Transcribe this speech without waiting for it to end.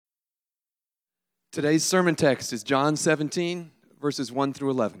Today's sermon text is John 17, verses 1 through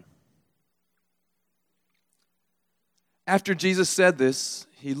 11. After Jesus said this,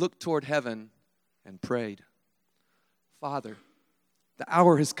 he looked toward heaven and prayed, "Father, the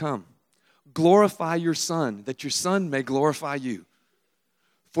hour has come. Glorify your Son, that your Son may glorify you.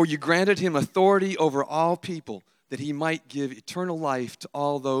 For you granted him authority over all people, that he might give eternal life to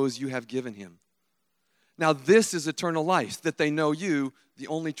all those you have given him. Now this is eternal life, that they know you, the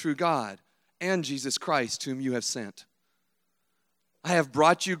only true God, and Jesus Christ, whom you have sent. I have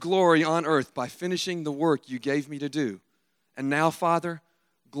brought you glory on earth by finishing the work you gave me to do. And now, Father,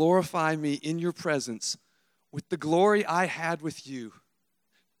 glorify me in your presence with the glory I had with you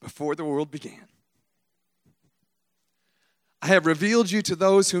before the world began. I have revealed you to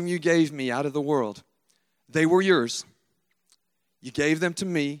those whom you gave me out of the world. They were yours. You gave them to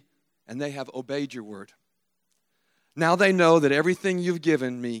me, and they have obeyed your word. Now they know that everything you've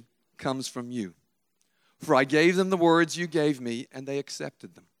given me comes from you. For I gave them the words you gave me, and they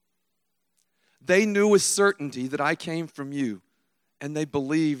accepted them. They knew with certainty that I came from you, and they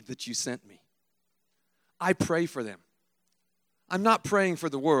believed that you sent me. I pray for them. I'm not praying for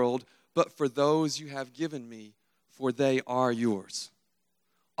the world, but for those you have given me, for they are yours.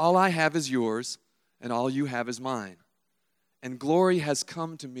 All I have is yours, and all you have is mine. And glory has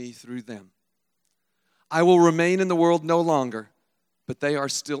come to me through them. I will remain in the world no longer, but they are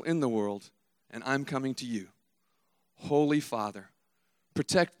still in the world, and I'm coming to you. Holy Father,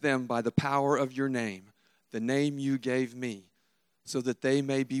 protect them by the power of your name, the name you gave me, so that they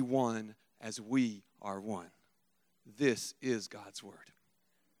may be one as we are one." This is God's word.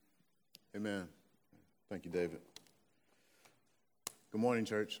 Amen. Thank you, David. Good morning,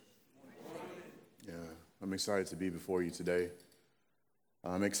 church. Yeah, I'm excited to be before you today.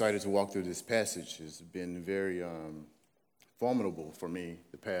 I'm excited to walk through this passage. It's been very formidable for me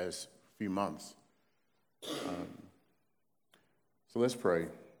the past few months. So let's pray.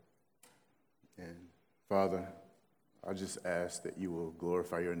 And Father, I just ask that you will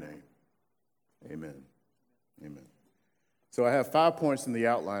glorify your name. Amen. Amen. So I have 5 points in the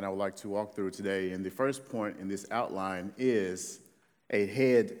outline I would like to walk through today. And the first point in this outline is a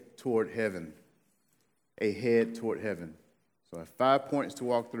head toward heaven. A head toward heaven. So I have 5 points to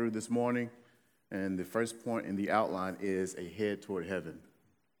walk through this morning. And the first point in the outline is a head toward heaven.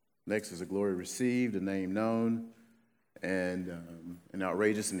 Next is a glory received, a name known, and an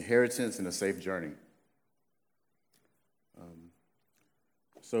outrageous inheritance and a safe journey.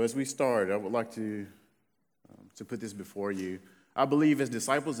 So as we start, I would like to put this before you. I believe as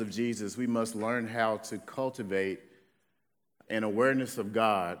disciples of Jesus, we must learn how to cultivate an awareness of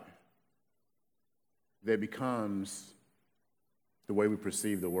God that becomes the way we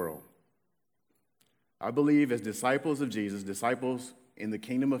perceive the world. I believe as disciples of Jesus, disciples in the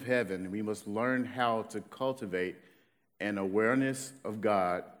kingdom of heaven, we must learn how to cultivate an awareness of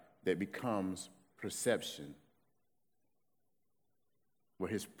God that becomes perception, where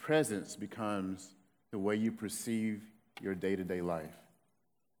his presence becomes the way you perceive your day-to-day life,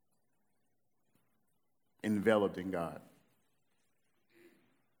 enveloped in God.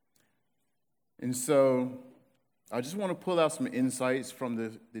 And so I just want to pull out some insights from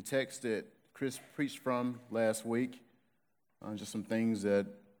the text that Chris preached from last week, just some things that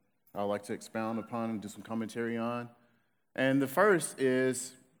I'd like to expound upon and do some commentary on. And the first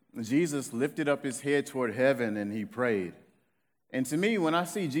is Jesus lifted up his head toward heaven and he prayed. And to me, when I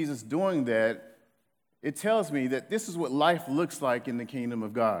see Jesus doing that, it tells me that this is what life looks like in the kingdom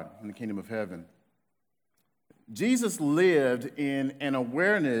of God, in the kingdom of heaven. Jesus lived in an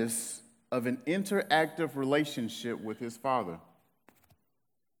awareness of an interactive relationship with his Father.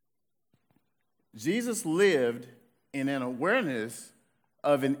 Jesus lived in an awareness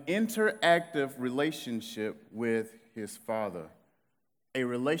of an interactive relationship with his Father, a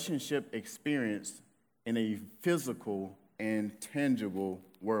relationship experienced in a physical and tangible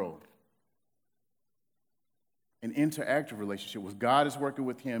world. An interactive relationship with God is working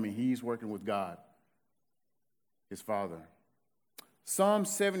with him and he's working with God, his Father. Psalm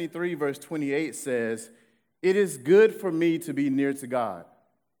 73 verse 28 says, "It is good for me to be near to God."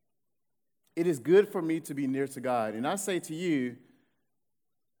 It is good for me to be near to God. And I say to you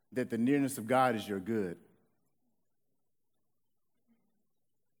that the nearness of God is your good.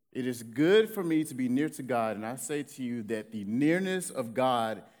 It is good for me to be near to God, and I say to you that the nearness of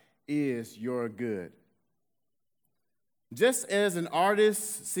God is your good. Just as an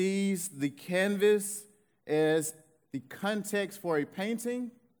artist sees the canvas as the context for a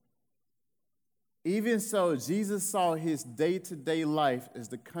painting, even so, Jesus saw his day-to-day life as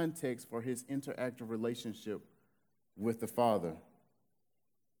the context for his interactive relationship with the Father.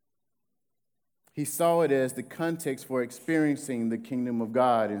 He saw it as the context for experiencing the kingdom of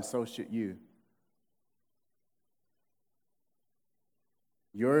God, and so should you.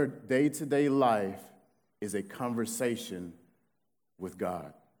 Your day-to-day life is a conversation with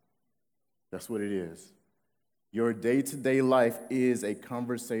God. That's what it is. Your day-to-day life is a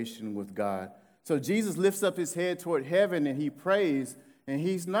conversation with God. So Jesus lifts up his head toward heaven and he prays, and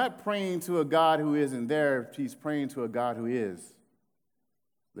he's not praying to a God who isn't there. He's praying to a God who is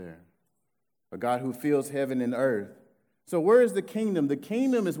there, a God who fills heaven and earth. So where is the kingdom? The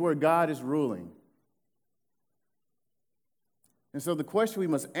kingdom is where God is ruling. And so the question we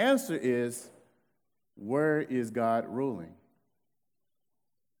must answer is, where is God ruling?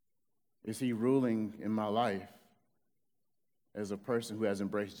 Is he ruling in my life as a person who has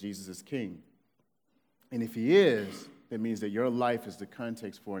embraced Jesus as king? And if he is, that means that your life is the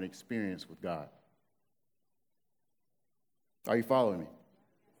context for an experience with God. Are you following me?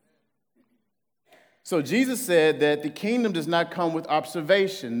 So Jesus said that the kingdom does not come with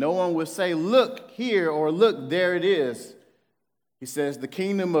observation. No one will say, look here, or look, there it is. He says, the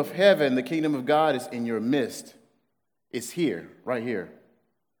kingdom of heaven, the kingdom of God is in your midst. It's here, right here.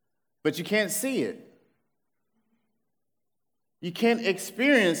 But you can't see it. You can't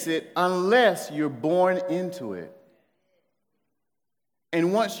experience it unless you're born into it.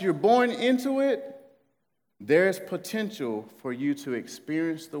 And once you're born into it, there's potential for you to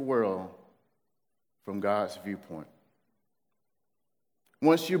experience the world from God's viewpoint.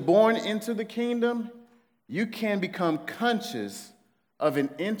 Once you're born into the kingdom, you can become conscious of an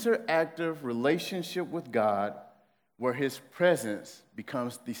interactive relationship with God where his presence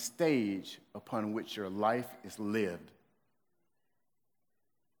becomes the stage upon which your life is lived.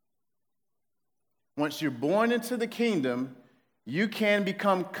 Once you're born into the kingdom, you can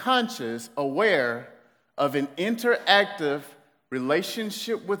become conscious, aware of an interactive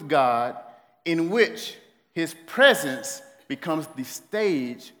relationship with God in which his presence becomes the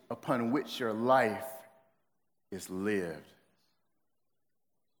stage upon which your life is lived.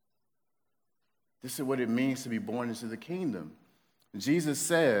 This is what it means to be born into the kingdom. Jesus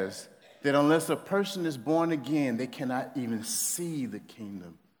says that unless a person is born again, they cannot even see the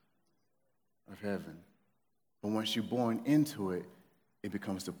kingdom of heaven. But once you're born into it, it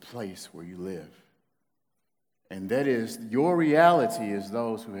becomes the place where you live. And that is, your reality is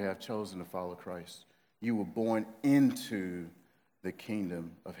those who have chosen to follow Christ. You were born into the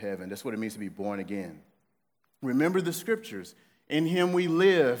kingdom of heaven. That's what it means to be born again. Remember the scriptures. In him we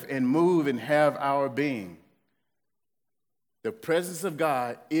live and move and have our being. The presence of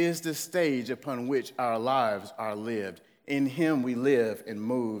God is the stage upon which our lives are lived. In him we live and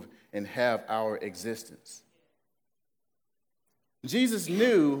move and have our existence. Jesus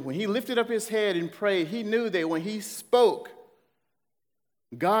knew when he lifted up his head and prayed, he knew that when he spoke,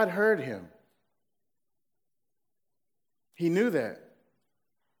 God heard him. He knew that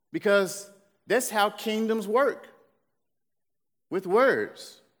because that's how kingdoms work, with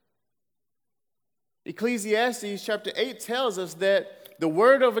words. Ecclesiastes chapter 8 tells us that the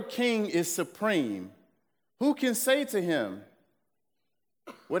word of a king is supreme. Who can say to him,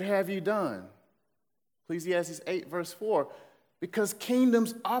 what have you done? Ecclesiastes 8 verse 4, because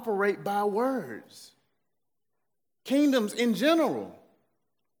kingdoms operate by words. Kingdoms in general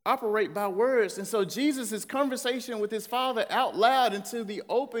operate by words. And so Jesus' conversation with his Father out loud into the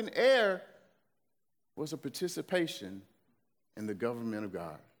open air was a participation in the government of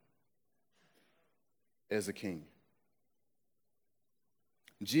God as a king.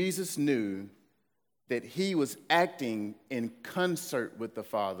 Jesus knew that he was acting in concert with the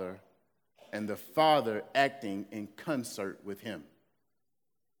Father and the Father acting in concert with him.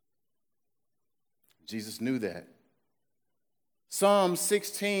 Jesus knew that. Psalm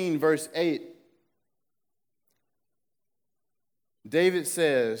 16, verse 8, David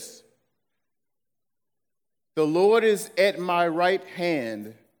says, the Lord is at my right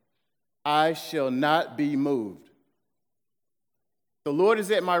hand, I shall not be moved. The Lord is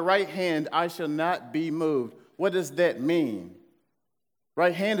at my right hand, I shall not be moved. What does that mean?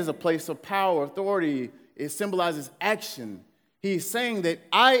 Right hand is a place of power, authority. It symbolizes action. He's saying that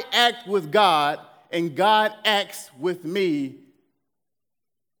I act with God and God acts with me.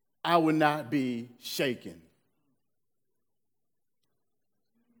 I will not be shaken.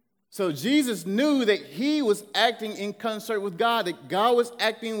 So Jesus knew that he was acting in concert with God, that God was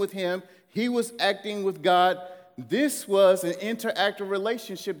acting with him. He was acting with God. This was an interactive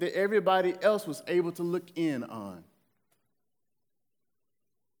relationship that everybody else was able to look in on.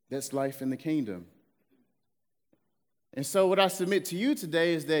 That's life in the kingdom. And so what I submit to you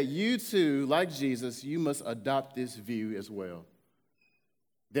today is that you too, like Jesus, you must adopt this view as well.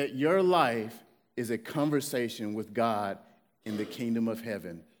 That your life is a conversation with God in the kingdom of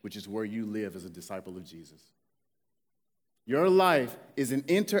heaven, which is where you live as a disciple of Jesus. Your life is an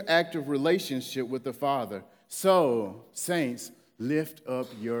interactive relationship with the Father. So, saints, lift up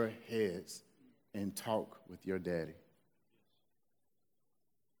your heads and talk with your daddy.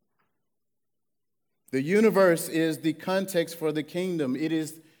 The universe is the context for the kingdom. It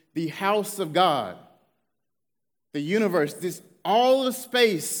is the house of God. The universe, all of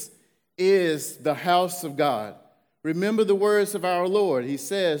space is the house of God. Remember the words of our Lord. He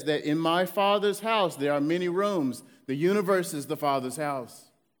says that in my Father's house there are many rooms. The universe is the Father's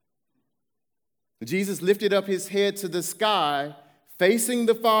house. Jesus lifted up his head to the sky, facing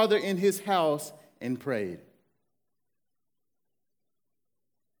the Father in his house, and prayed.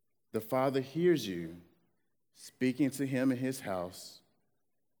 The Father hears you speaking to him in his house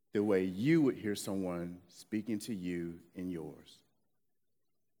the way you would hear someone speaking to you in yours.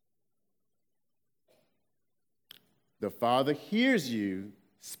 The Father hears you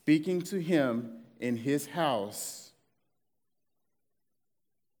speaking to him in his house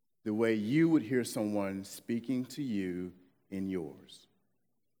the way you would hear someone speaking to you in yours.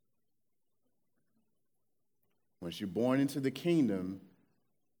 Once you're born into the kingdom,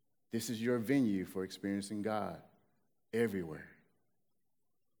 this is your venue for experiencing God everywhere.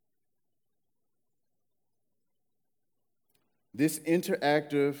 This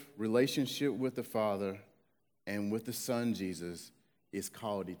interactive relationship with the Father and with the Son, Jesus, is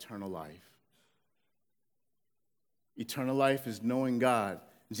called eternal life. Eternal life is knowing God.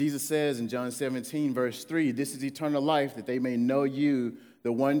 Jesus says in John 17, verse 3, this is eternal life, that they may know you,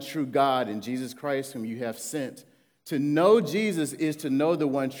 the one true God, and Jesus Christ, whom you have sent. To know Jesus is to know the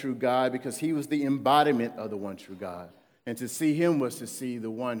one true God, because he was the embodiment of the one true God. And to see him was to see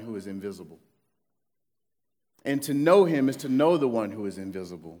the one who is invisible. And to know him is to know the one who is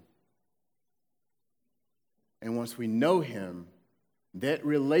invisible. And once we know him, that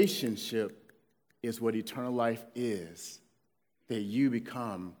relationship is what eternal life is. That you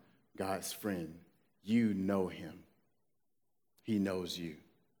become God's friend. You know him. He knows you.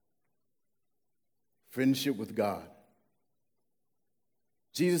 Friendship with God.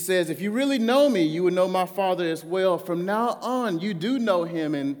 Jesus says, if you really know me, you will know my Father as well. From now on, you do know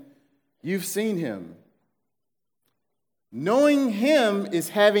him and you've seen him. Knowing him is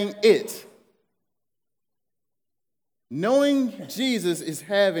having it. Knowing Jesus is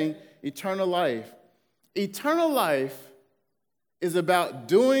having eternal life. Eternal life is about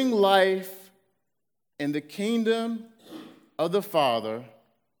doing life in the kingdom of the Father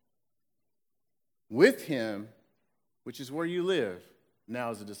with him, which is where you live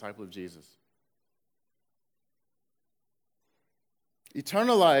now as a disciple of Jesus.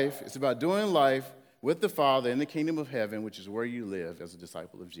 Eternal life is about doing life with the Father in the kingdom of heaven, which is where you live as a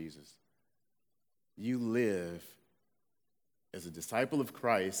disciple of Jesus. You live as a disciple of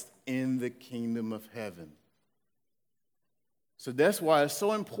Christ in the kingdom of heaven. So that's why it's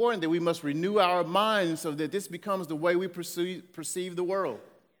so important that we must renew our minds so that this becomes the way we perceive the world.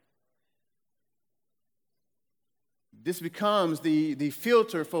 This becomes the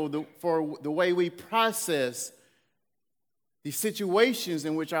filter for the way we process the situations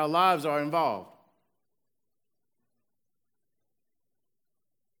in which our lives are involved.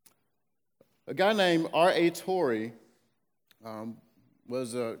 A guy named R.A. Torrey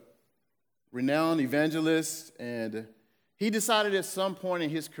was a renowned evangelist, and he decided at some point in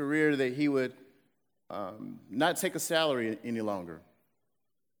his career that he would not take a salary any longer.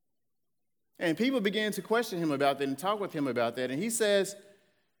 And people began to question him about that and talk with him about that. And he says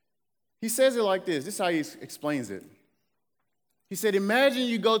it like this. This is how he explains it. He said, imagine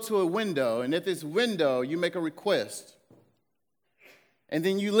you go to a window, and at this window, you make a request. And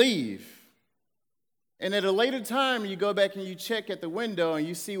then you leave. And at a later time, you go back and you check at the window, and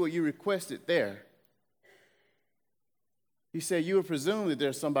you see what you requested there. He said, you would presume that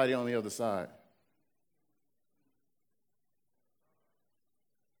there's somebody on the other side.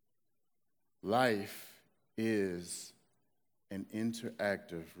 Life is an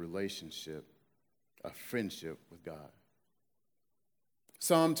interactive relationship, a friendship with God.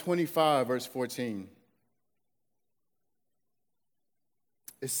 Psalm 25, verse 14.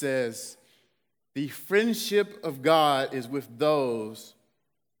 It says, the friendship of God is with those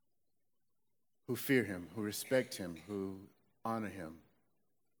who fear him, who respect him, who honor him.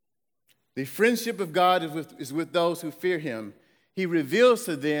 The friendship of God is with those who fear him. He reveals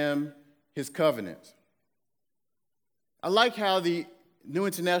to them his covenant. I like how the New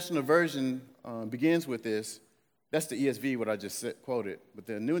International Version begins with this. That's the ESV, what I just quoted. But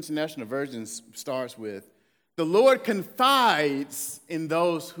the New International Version starts with, the Lord confides in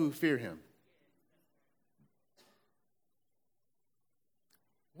those who fear him.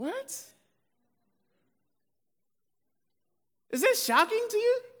 What? Is that shocking to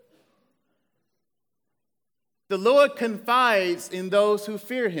you? The Lord confides in those who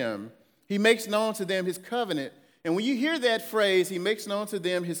fear him. He makes known to them his covenant. And when you hear that phrase, he makes known to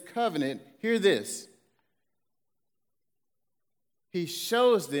them his covenant, hear this. He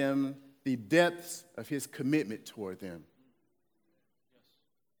shows them the depths of his commitment toward them.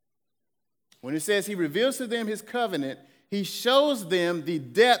 When it says he reveals to them his covenant, he shows them the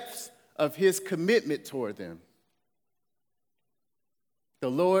depths of his commitment toward them. The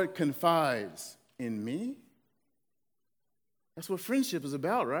Lord confides in me. That's what friendship is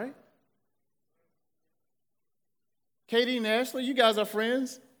about, right? Katie and Ashley, you guys are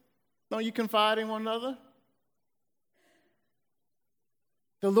friends. Don't you confide in one another?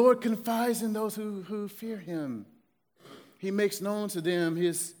 The Lord confides in those who fear him. He makes known to them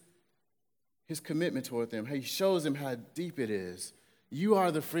his commitment toward them. He shows them how deep it is. You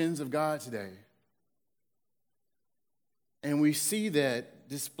are the friends of God today. And we see that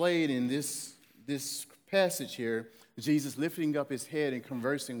displayed in this passage here, Jesus lifting up his head and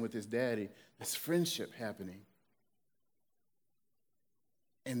conversing with his daddy. There's friendship happening.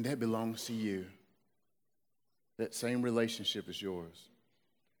 And that belongs to you. That same relationship is yours.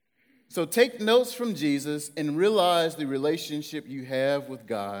 So take notes from Jesus and realize the relationship you have with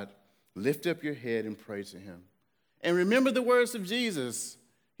God. Lift up your head and pray to him. And remember the words of Jesus.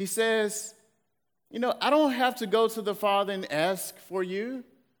 He says, I don't have to go to the Father and ask for you.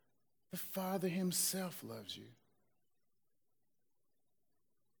 The Father himself loves you.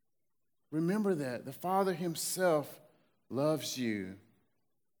 Remember that. The Father himself loves you.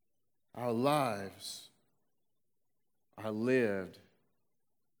 Our lives are lived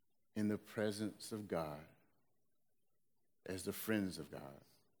in the presence of God as the friends of God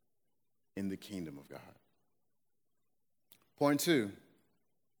in the kingdom of God. Point 2,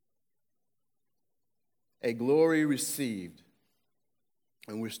 a glory received.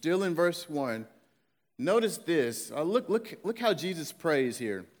 And we're still in verse 1. Notice this. Look how Jesus prays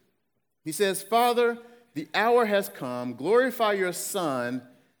here. He says, Father, the hour has come. Glorify your Son,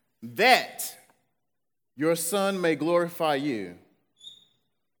 that your Son may glorify you.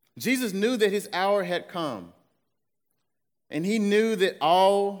 Jesus knew that his hour had come. And he knew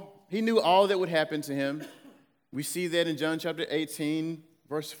all that would happen to him. We see that in John chapter 18,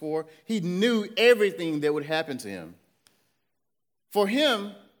 verse 4. He knew everything that would happen to him. For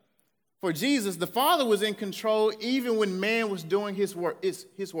him, for Jesus, the Father was in control even when man was doing his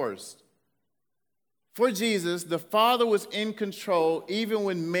worst. For Jesus, the Father was in control even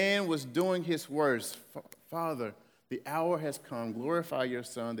when man was doing his worst. Father, the hour has come. Glorify your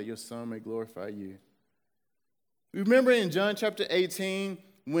Son, that your Son may glorify you. Remember in John chapter 18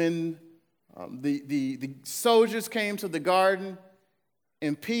 when the soldiers came to the garden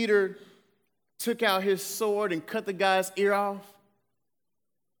and Peter took out his sword and cut the guy's ear off?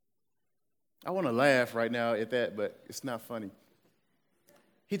 I want to laugh right now at that, but it's not funny.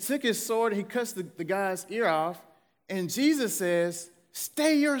 He took his sword and he cuts the guy's ear off, and Jesus says,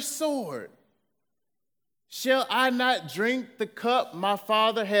 stay your sword. Shall I not drink the cup my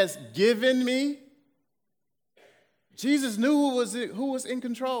Father has given me? Jesus knew who was in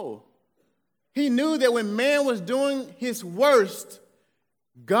control. He knew that when man was doing his worst,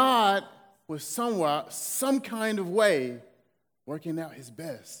 God was some kind of way, working out his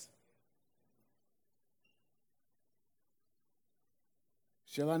best.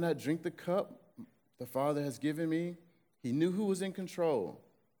 Shall I not drink the cup the Father has given me? He knew who was in control.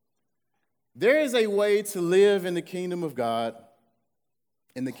 There is a way to live in the kingdom of God,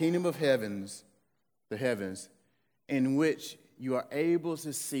 in the kingdom of the heavens, in which you are able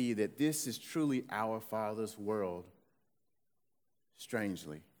to see that this is truly our Father's world.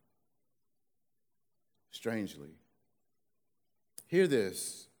 Strangely. Hear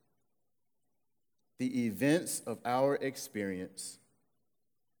this. The events of our experience,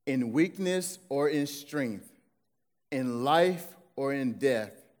 in weakness or in strength, in life or in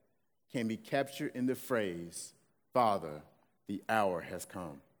death, can be captured in the phrase, Father, the hour has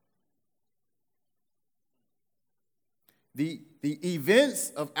come. The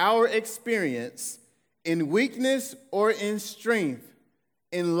events of our experience, in weakness or in strength,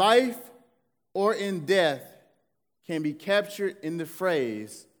 in life or in death, can be captured in the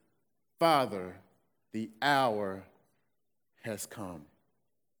phrase, Father, the hour has come.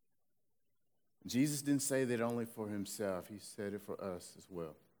 Jesus didn't say that only for himself. He said it for us as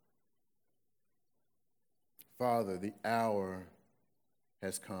well. Father, the hour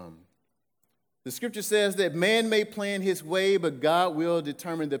has come. The scripture says that man may plan his way, but God will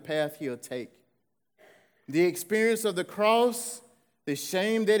determine the path he'll take. The experience of the cross, the the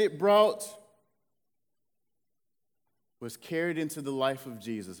shame that it brought was carried into the life of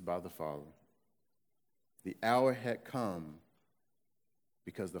Jesus by the Father. The hour had come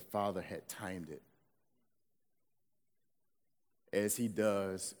because the Father had timed it, as he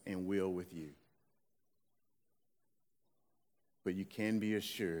does and will with you. But you can be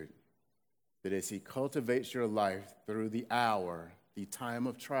assured that as he cultivates your life through the hour, the time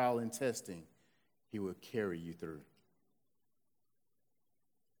of trial and testing, he will carry you through.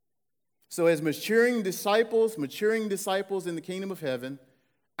 So as maturing disciples in the kingdom of heaven,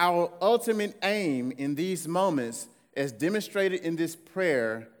 our ultimate aim in these moments, as demonstrated in this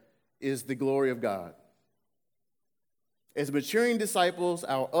prayer, is the glory of God. As maturing disciples,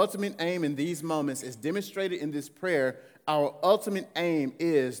 our ultimate aim in these moments, as demonstrated in this prayer, our ultimate aim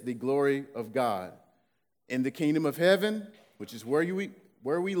is the glory of God. In the kingdom of heaven, which is where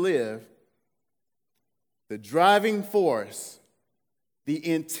we live, the driving force, the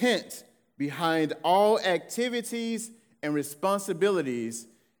intent behind all activities and responsibilities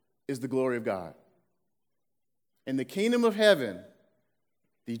is the glory of God. In the kingdom of heaven,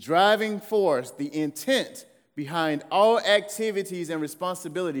 the driving force, the intent behind all activities and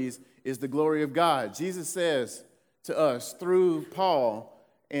responsibilities is the glory of God. Jesus says to us through Paul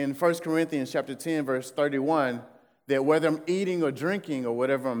in 1 Corinthians chapter 10, verse 31, that whether I'm eating or drinking or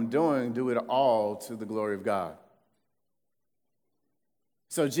whatever I'm doing, do it all to the glory of God.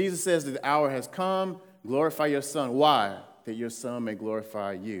 So Jesus says that the hour has come, glorify your Son. Why? That your Son may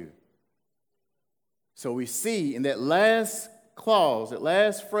glorify you. So we see in that last clause, that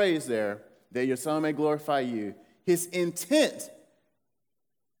last phrase there, that your Son may glorify you, his intent,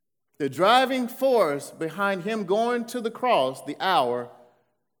 the driving force behind him going to the cross, the hour,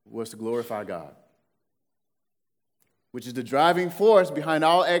 was to glorify God, which is the driving force behind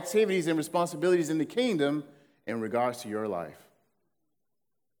all activities and responsibilities in the kingdom in regards to your life.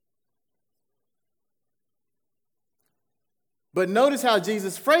 But notice how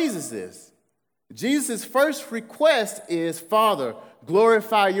Jesus phrases this. Jesus' first request is, Father,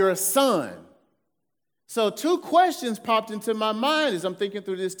 glorify your Son. So 2 questions popped into my mind as I'm thinking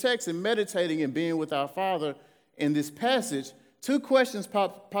through this text and meditating and being with our Father in this passage. 2 questions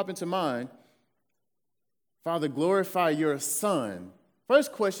pop into mind. Father, glorify your Son.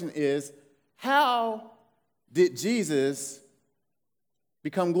 First question is, how did Jesus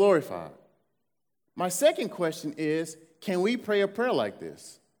become glorified? My second question is, can we pray a prayer like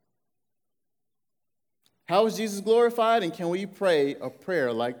this? How was Jesus glorified, and can we pray a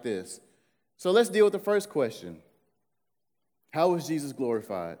prayer like this? So let's deal with the first question. How was Jesus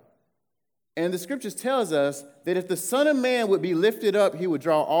glorified? And the scriptures tells us that if the Son of Man would be lifted up, he would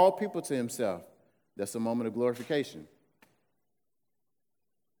draw all people to himself. That's a moment of glorification.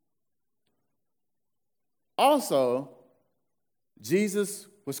 Also, Jesus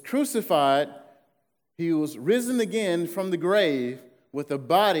was crucified. He was risen again from the grave with a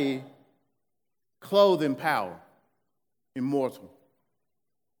body clothed in power, immortal.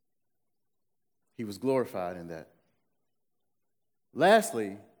 He was glorified in that.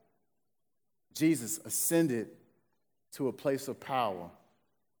 Lastly, Jesus ascended to a place of power,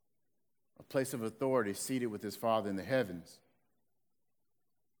 a place of authority, seated with his Father in the heavens.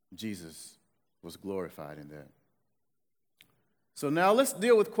 Jesus was glorified in that. So now let's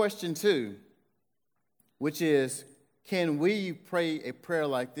deal with question 2, which is, can we pray a prayer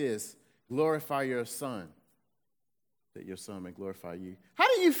like this? Glorify your Son, that your Son may glorify you.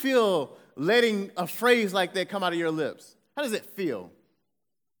 How do you feel letting a phrase like that come out of your lips? How does it feel?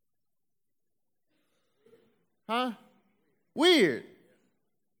 Huh? Weird.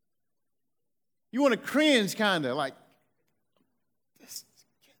 You want to cringe, kind of, like, just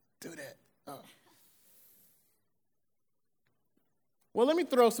can't do that. Oh. Well, let me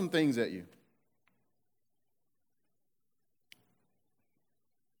throw some things at you.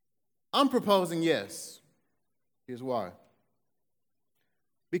 I'm proposing yes. Here's why.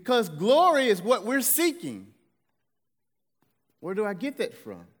 Because glory is what we're seeking. Where do I get that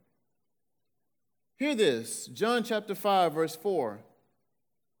from? Hear this, John chapter 5, verse 4.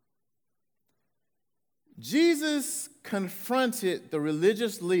 Jesus confronted the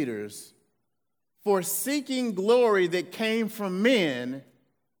religious leaders for seeking glory that came from men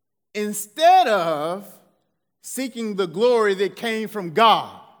instead of seeking the glory that came from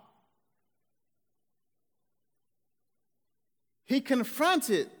God. He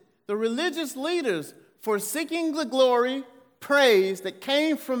confronted the religious leaders for seeking the glory, praise that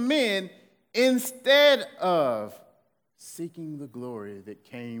came from men instead of seeking the glory that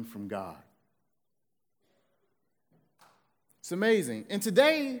came from God. It's amazing. And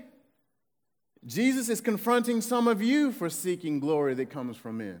today, Jesus is confronting some of you for seeking glory that comes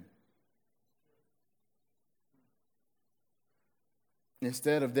from men,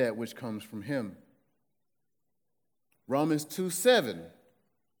 instead of that which comes from him. Romans 2:7.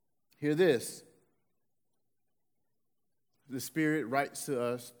 Hear this. The Spirit writes to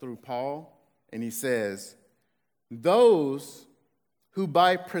us through Paul, and he says, those who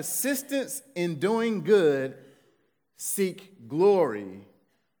by persistence in doing good seek glory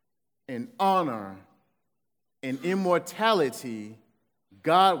and honor and immortality,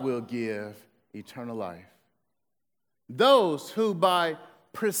 God will give eternal life. Those who by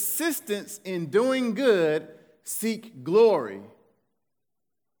persistence in doing good seek glory.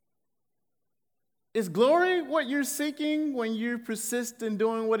 Is glory what you're seeking when you persist in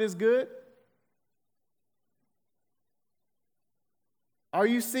doing what is good? Are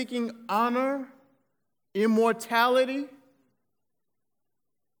you seeking honor, immortality?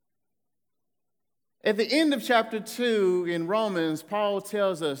 At the end of chapter 2 in Romans, Paul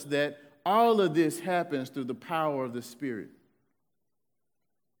tells us that all of this happens through the power of the Spirit.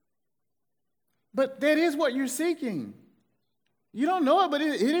 But that is what you're seeking. You don't know it, but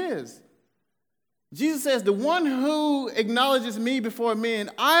it is. Jesus says, the one who acknowledges me before men,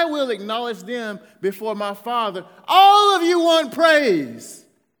 I will acknowledge them before my Father. All of you want praise.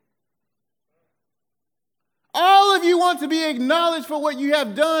 All of you want to be acknowledged for what you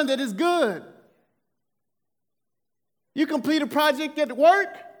have done that is good. You complete a project at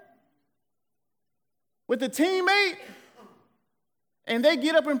work with a teammate, and they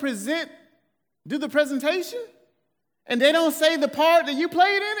get up and do the presentation, and they don't say the part that you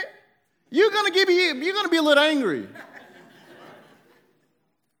played in it. You're going to be a little angry.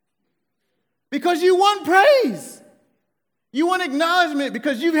 Because you want praise. You want acknowledgement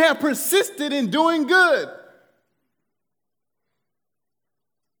because you have persisted in doing good.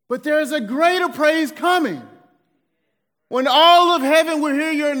 But there's a greater praise coming when all of heaven will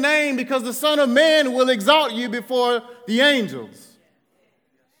hear your name because the Son of Man will exalt you before the angels.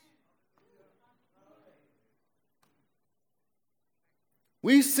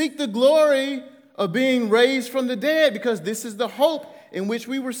 We seek the glory of being raised from the dead because this is the hope in which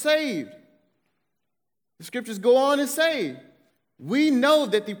we were saved. The scriptures go on and say, we know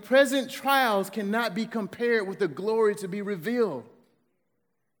that the present trials cannot be compared with the glory to be revealed.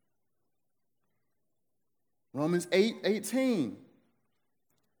 Romans 8:18.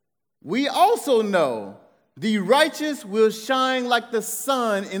 We also know the righteous will shine like the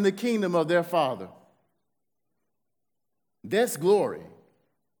sun in the kingdom of their Father. That's glory.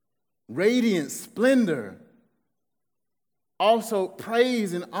 Radiance, splendor. Also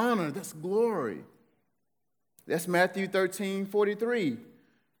praise and honor. That's glory. That's Matthew 13:43.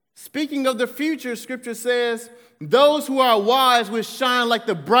 Speaking of the future, scripture says, those who are wise will shine like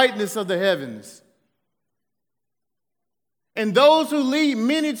the brightness of the heavens. And those who lead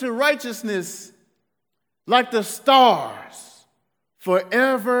many to righteousness like the stars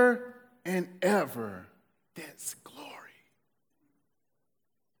forever and ever. That's glory.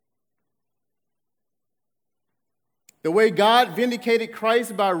 The way God vindicated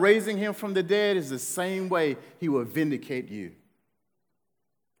Christ by raising him from the dead is the same way he will vindicate you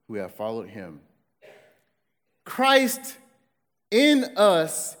who have followed him. Christ in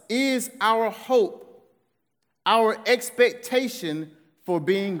us is our hope, our expectation for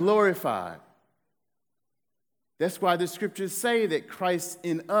being glorified. That's why the scriptures say that Christ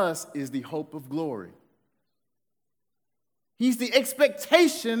in us is the hope of glory. He's the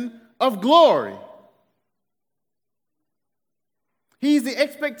expectation of glory. He's the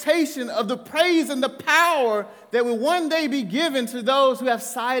expectation of the praise and the power that will one day be given to those who have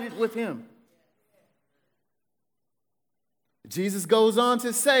sided with him. Jesus goes on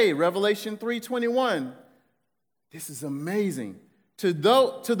to say, Revelation 3:21, this is amazing. To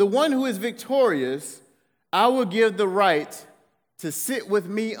the one who is victorious, I will give the right to sit with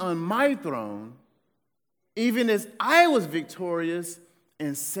me on my throne, even as I was victorious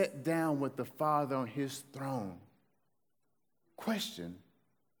and sat down with the Father on his throne. Question,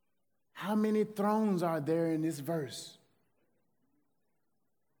 how many thrones are there in this verse?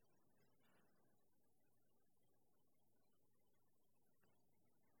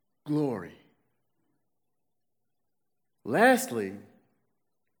 Glory. Lastly,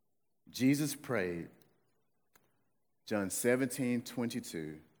 Jesus prayed, John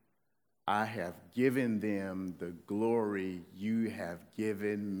 17:22, I have given them the glory you have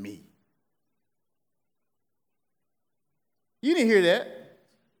given me. You didn't hear that.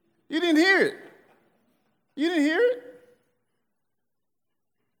 You didn't hear it. You didn't hear it?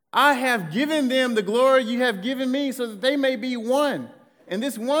 I have given them the glory you have given me so that they may be one. And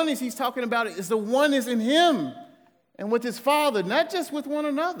this oneness he's talking about is the oneness in him and with his Father, not just with one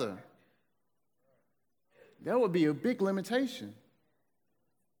another. That would be a big limitation.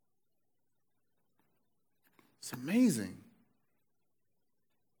 It's amazing.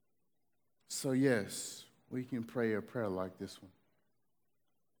 So yes, we can pray a prayer like this one.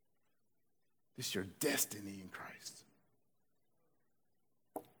 This is your destiny in Christ.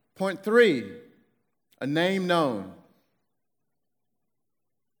 Point 3, a name known.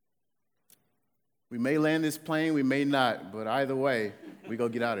 We may land this plane, we may not, but either way, we go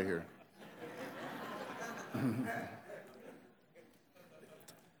get out of here.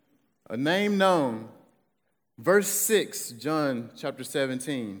 A name known. Verse 6, John chapter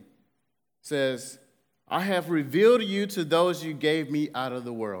 17, says, I have revealed you to those you gave me out of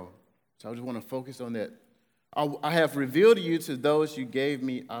the world. So I just want to focus on that. I have revealed you to those you gave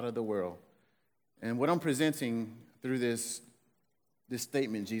me out of the world. And what I'm presenting through this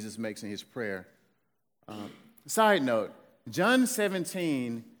statement Jesus makes in his prayer. Side note, John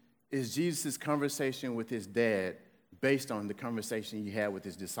 17 is Jesus' conversation with his dad based on the conversation he had with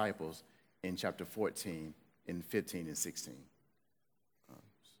his disciples in chapter 14, in 15, and 16.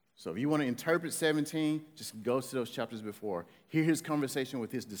 So if you want to interpret 17, just go to those chapters before. Hear his conversation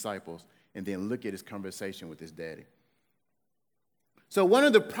with his disciples, and then look at his conversation with his daddy. So one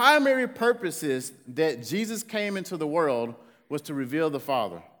of the primary purposes that Jesus came into the world was to reveal the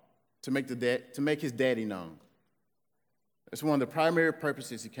Father, to make his daddy known. It's one of the primary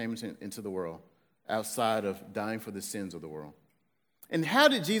purposes he came into the world, outside of dying for the sins of the world. And how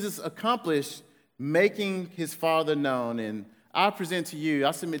did Jesus accomplish making his Father known? And I submit to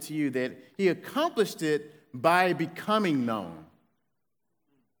you that he accomplished it by becoming known.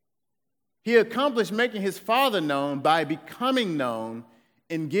 He accomplished making his Father known by becoming known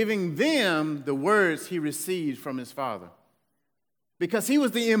and giving them the words he received from his Father. Because he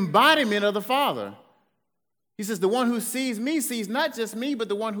was the embodiment of the Father. He says, the one who sees me sees not just me, but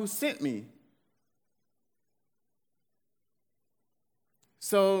the one who sent me.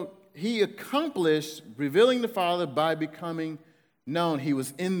 So he accomplished revealing the Father by becoming known. He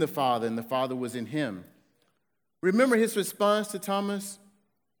was in the Father, and the Father was in him. Remember his response to Thomas?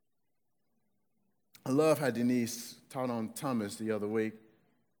 I love how Denise taught on Thomas the other week.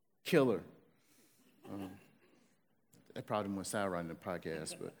 Killer. That probably won't sound right in the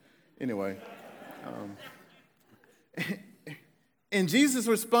podcast, but anyway. In Jesus'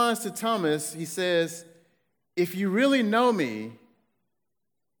 response to Thomas, he says, if you really know me,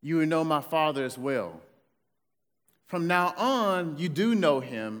 you will know my Father as well. From now on, you do know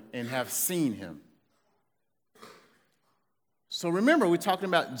him and have seen him. So remember, we're talking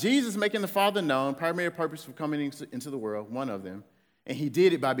about Jesus making the Father known, primary purpose for coming into the world, one of them. And he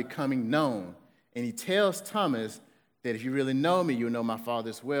did it by becoming known. And he tells Thomas that if you really know me, you'll know my Father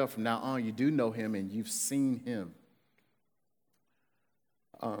as well. From now on, you do know him and you've seen him.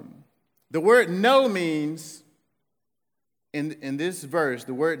 The word know means, in this verse,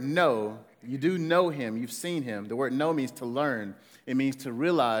 the word know, you do know him, you've seen him. The word know means to learn. It means to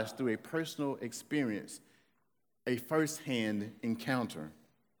realize through a personal experience, a firsthand encounter.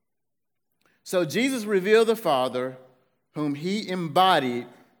 So Jesus revealed the Father, whom he embodied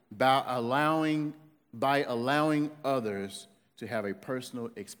by allowing others to have a personal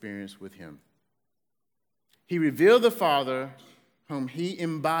experience with him. He revealed the Father, whom he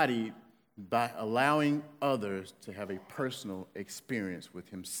embodied by allowing others to have a personal experience with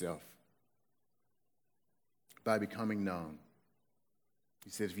himself, by becoming known.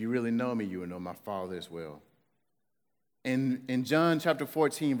 He says, if you really know me, you will know my Father as well. In John chapter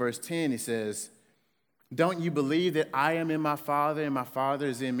 14, verse 10, he says, don't you believe that I am in my Father and my Father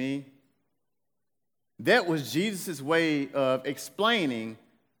is in me? That was Jesus' way of explaining,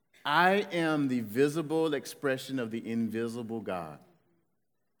 I am the visible expression of the invisible God.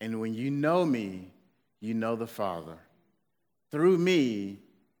 And when you know me, you know the Father. Through me,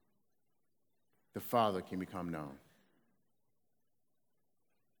 the Father can become known.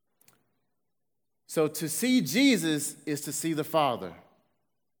 So to see Jesus is to see the Father.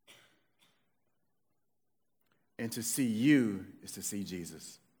 And to see you is to see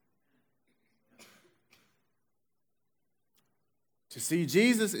Jesus. To see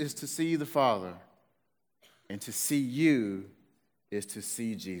Jesus is to see the Father. And to see you is to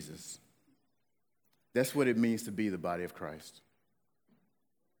see Jesus. That's what it means to be the body of Christ.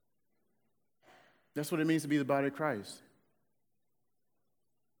 That's what it means to be the body of Christ.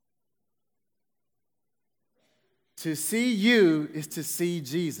 To see you is to see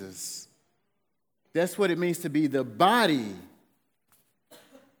Jesus. That's what it means to be the body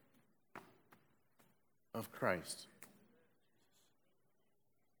of Christ.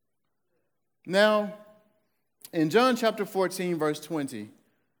 Now, in John chapter 14, verse 20,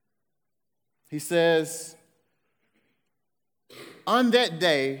 he says, on that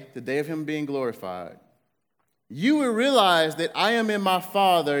day, the day of him being glorified, you will realize that I am in my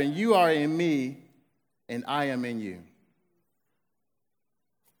Father, and you are in me, and I am in you.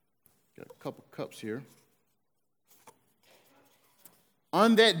 Got a couple cups here.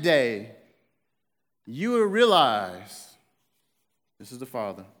 On that day, you will realize, this is the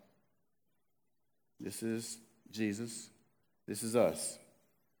Father, this is Jesus, this is us.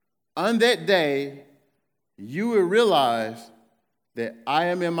 On that day, you will realize that I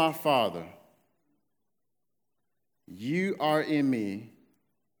am in my Father, you are in me,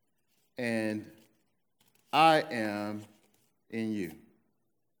 and I am in you.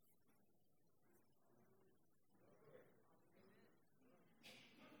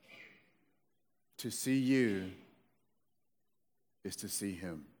 To see you is to see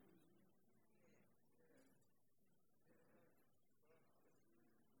him.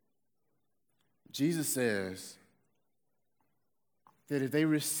 Jesus says that if they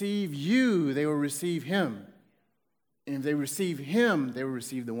receive you, they will receive him. And if they receive him, they will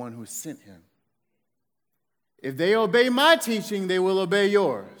receive the one who sent him. If they obey my teaching, they will obey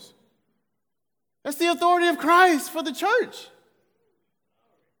yours. That's the authority of Christ for the church.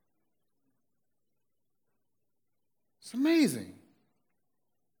 It's amazing.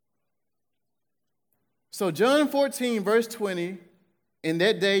 So John 14, verse 20, in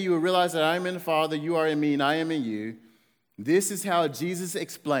that day you will realize that I am in the Father, you are in me, and I am in you. This is how Jesus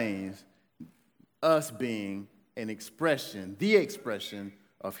explains us being an expression, the expression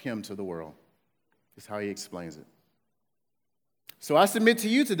of him to the world. This is how he explains it. So I submit to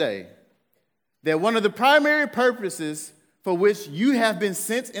you today that one of the primary purposes for which you have been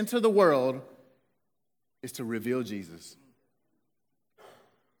sent into the world is to reveal Jesus.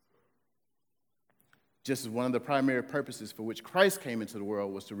 Just as one of the primary purposes for which Christ came into the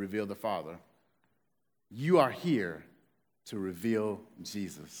world was to reveal the Father, you are here to reveal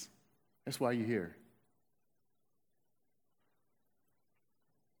Jesus. That's why you're here.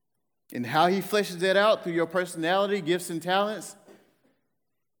 And how he fleshes that out through your personality, gifts, and talents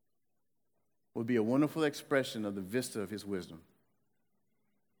will be a wonderful expression of the vista of his wisdom.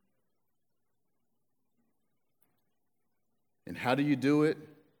 And how do you do it?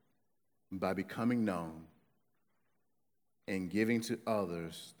 By becoming known and giving to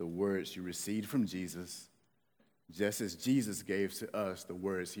others the words you received from Jesus, just as Jesus gave to us the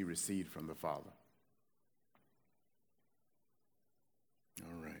words he received from the Father.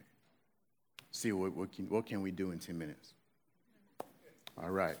 All right. See, what can we do in 10 minutes?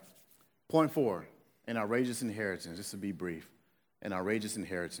 All right. Point 4, an outrageous inheritance. This will be brief. An outrageous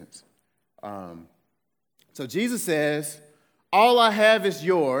inheritance. So Jesus says, all I have is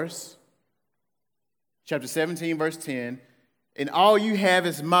yours. Chapter 17, verse 10. And all you have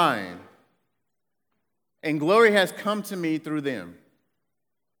is mine. And glory has come to me through them.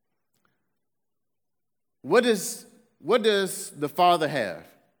 What does the Father have?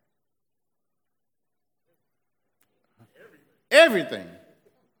 Everything.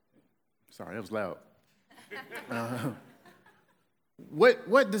 Sorry, that was loud.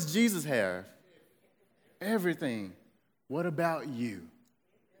 What does Jesus have? Everything. What about you?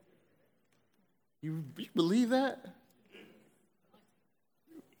 You believe that?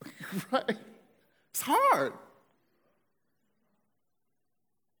 Right? It's hard.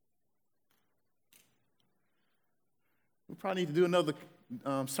 We probably need to do another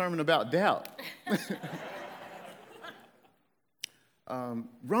sermon about doubt.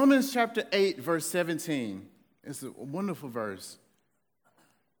 Romans chapter 8, verse 17. It's a wonderful verse.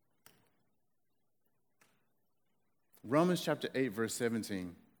 Romans chapter 8, verse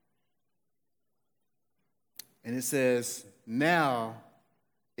 17. And it says, now,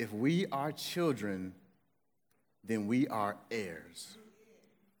 if we are children, then we are heirs.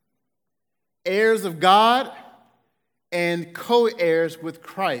 Heirs of God and co-heirs with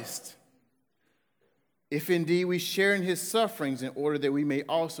Christ. If indeed we share in his sufferings, in order that we may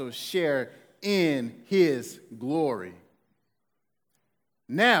also share in his glory.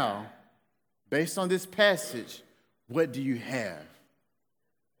 Now, based on this passage, what do you have?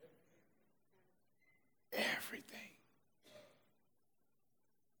 Everything.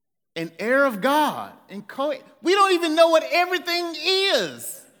 An heir of God and we don't even know what everything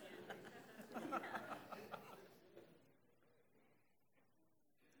is.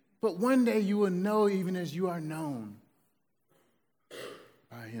 But one day you will know even as you are known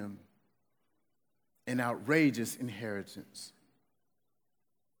by him. An outrageous inheritance.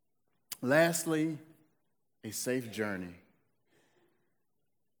 Lastly, a safe journey.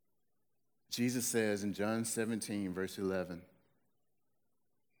 Jesus says in John 17, verse 11,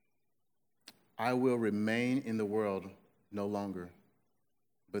 I will remain in the world no longer,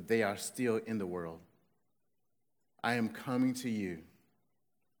 but they are still in the world. I am coming to you.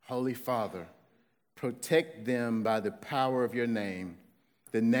 Holy Father, protect them by the power of your name,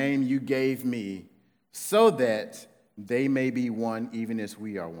 the name you gave me, so that they may be one even as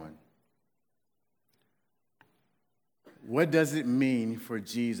we are one. What does it mean for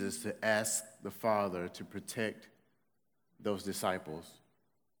Jesus to ask the Father to protect those disciples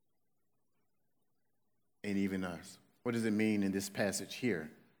and even us? What does it mean in this passage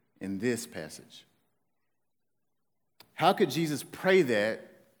here, in this passage? How could Jesus pray that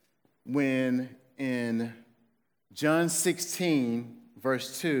when in John 16,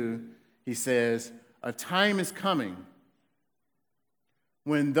 verse 2, he says, a time is coming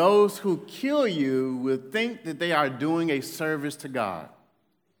when those who kill you will think that they are doing a service to God.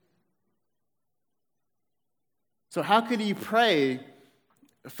 So how could he pray,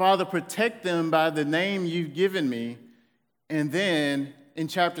 Father, protect them by the name you've given me? And then in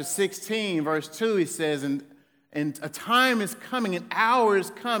chapter 16, verse 2, he says, and a time is coming, an hour is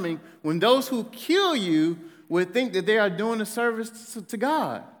coming when those who kill you will think that they are doing a service to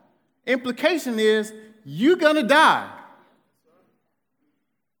God. Implication is you're going to die.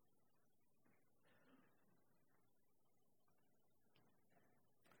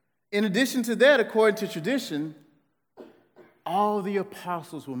 In addition to that, according to tradition, all the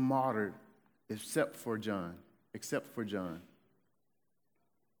apostles were martyred except for John.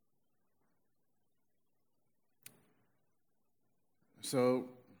 So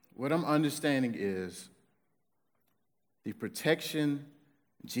what I'm understanding is the protection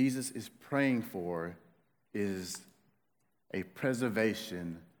Jesus is praying for is a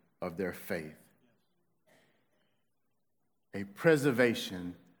preservation of their faith. A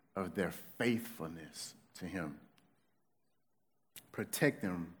preservation of their faithfulness to him. Protect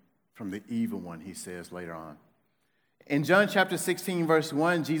them from the evil one, he says later on. In John chapter 16, verse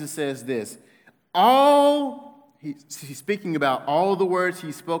 1, Jesus says this, he's speaking about all the words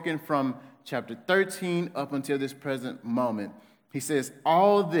he's spoken from chapter 13 up until this present moment. He says,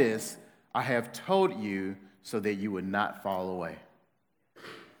 all this I have told you so that you would not fall away,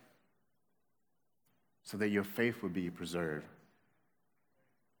 so that your faith would be preserved.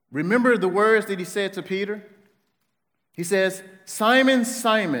 Remember the words that he said to Peter? He says, Simon,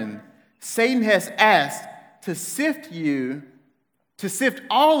 Simon, Satan has asked to sift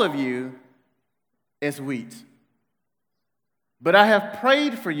all of you as wheat. But I have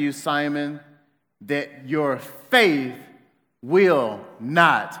prayed for you, Simon, that your faith will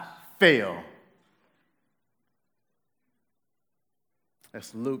not fail.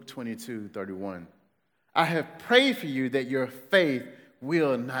 That's Luke 22:31. I have prayed for you that your faith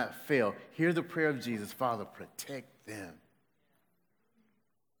will not fail. Hear the prayer of Jesus. Father, protect them.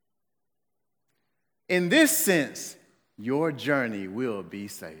 In this sense, your journey will be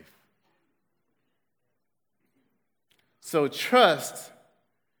safe. So trust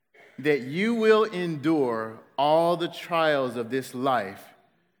that you will endure all the trials of this life,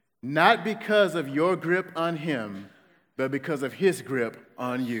 not because of your grip on him, but because of his grip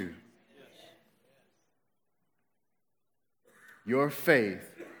on you. Your faith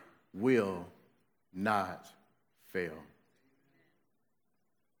will not fail.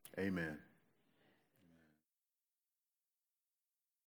 Amen.